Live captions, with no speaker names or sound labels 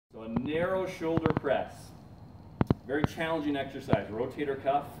So a narrow shoulder press. Very challenging exercise. Rotator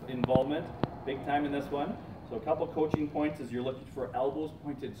cuff involvement, big time in this one. So a couple coaching points is you're looking for elbows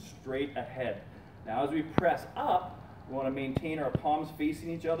pointed straight ahead. Now as we press up, we want to maintain our palms facing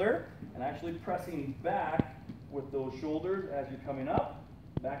each other and actually pressing back with those shoulders as you're coming up.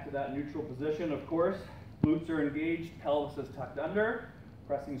 Back to that neutral position, of course. Glutes are engaged, pelvis is tucked under,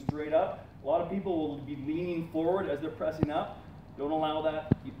 pressing straight up. A lot of people will be leaning forward as they're pressing up. Don't allow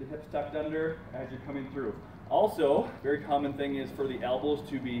that. Keep the hips tucked under as you're coming through. Also, very common thing is for the elbows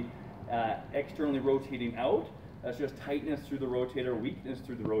to be externally rotating out. That's just tightness through the rotator, weakness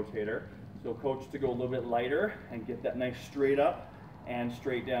through the rotator. So coach to go a little bit lighter and get that nice straight up and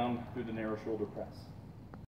straight down through the narrow shoulder press.